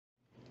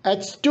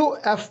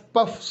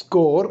H2FpEF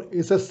score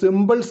is a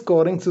simple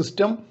scoring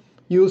system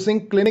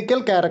using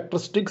clinical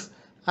characteristics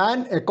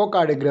and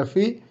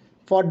echocardiography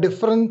for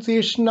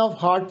differentiation of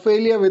heart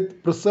failure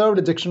with preserved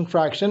ejection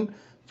fraction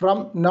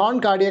from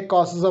non-cardiac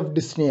causes of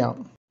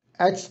dyspnea.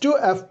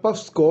 H2FpEF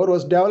score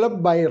was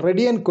developed by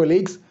Reddy and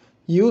colleagues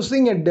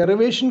using a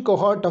derivation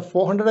cohort of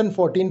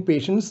 414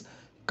 patients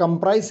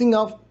comprising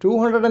of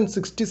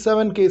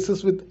 267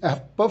 cases with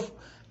HFpEF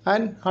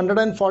and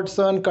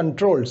 147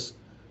 controls.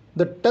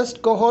 The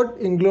test cohort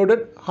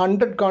included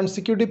 100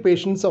 consecutive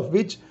patients, of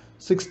which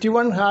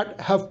 61 had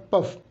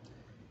HFpEF.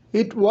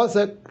 It was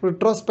a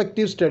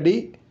retrospective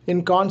study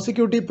in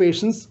consecutive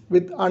patients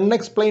with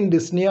unexplained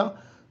dyspnea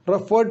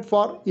referred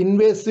for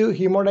invasive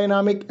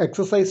hemodynamic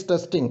exercise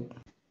testing.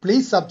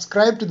 Please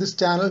subscribe to this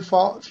channel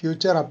for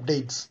future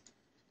updates.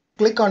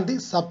 Click on the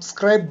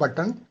subscribe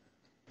button.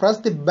 Press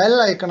the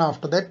bell icon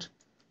after that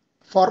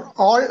for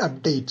all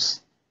updates.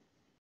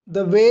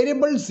 The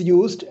variables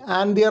used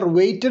and their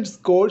weighted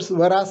scores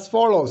were as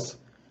follows.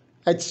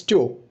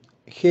 H2,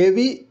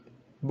 heavy,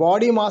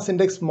 body mass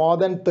index more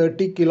than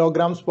 30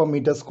 kg per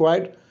meter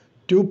squared,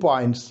 2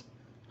 points.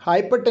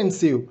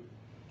 Hypertensive,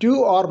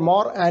 2 or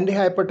more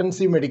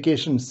antihypertensive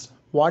medications,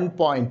 1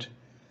 point.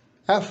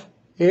 F,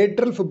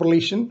 atrial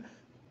fibrillation,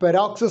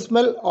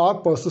 paroxysmal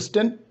or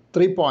persistent,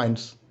 3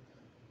 points.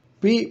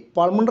 P,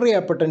 pulmonary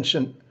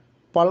hypertension,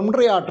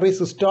 pulmonary artery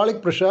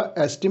systolic pressure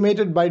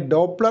estimated by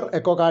Doppler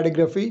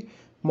echocardiography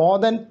more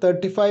than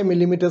 35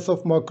 mm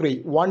of mercury,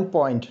 1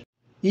 point.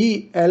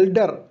 E,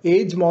 elder,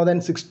 age more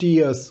than 60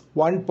 years,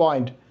 1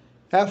 point.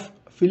 F,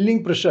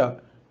 filling pressure,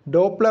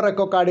 Doppler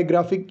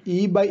echocardiographic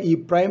E by E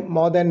prime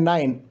more than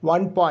 9,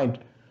 1 point.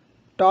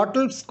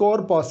 Total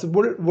score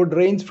possible would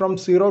range from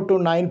 0 to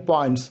 9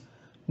 points.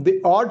 The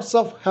odds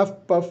of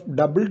HFpEF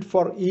doubled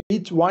for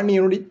each 1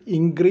 unit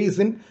increase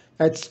in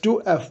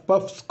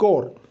H2FpEF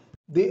score.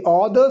 The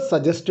authors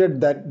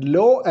suggested that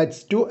low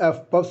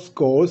H2FpEF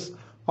scores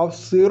of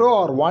 0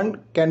 or 1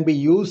 can be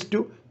used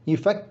to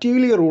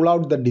effectively rule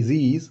out the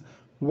disease,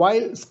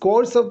 while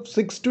scores of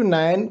 6 to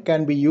 9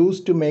 can be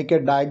used to make a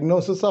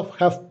diagnosis of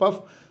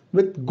HFpEF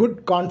with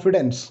good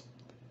confidence.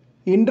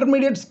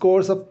 Intermediate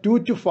scores of 2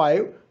 to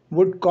 5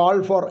 would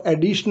call for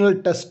additional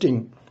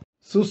testing.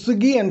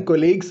 Suzuki and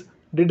colleagues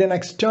did an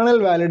external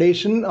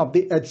validation of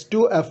the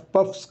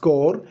H2FpEF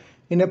score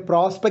in a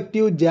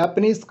prospective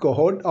Japanese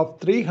cohort of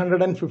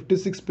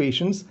 356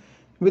 patients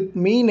with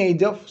mean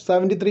age of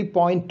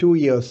 73.2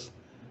 years.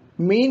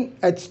 Mean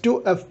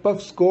H2FpEF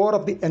score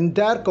of the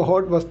entire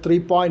cohort was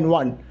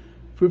 3.1.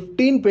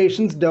 15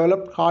 patients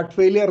developed heart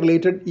failure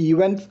related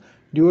events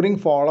during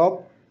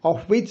follow-up,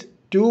 of which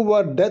 2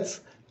 were deaths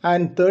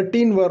and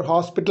 13 were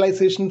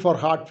hospitalization for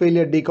heart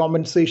failure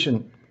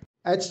decompensation.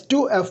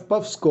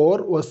 H2FpEF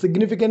score was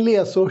significantly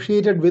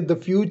associated with the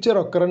future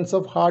occurrence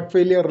of heart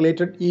failure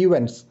related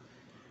events.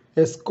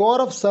 A score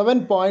of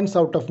 7 points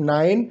out of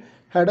 9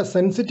 had a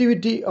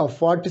sensitivity of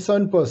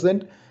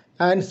 47%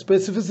 and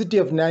specificity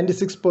of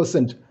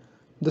 96%.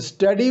 The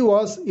study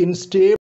was in stable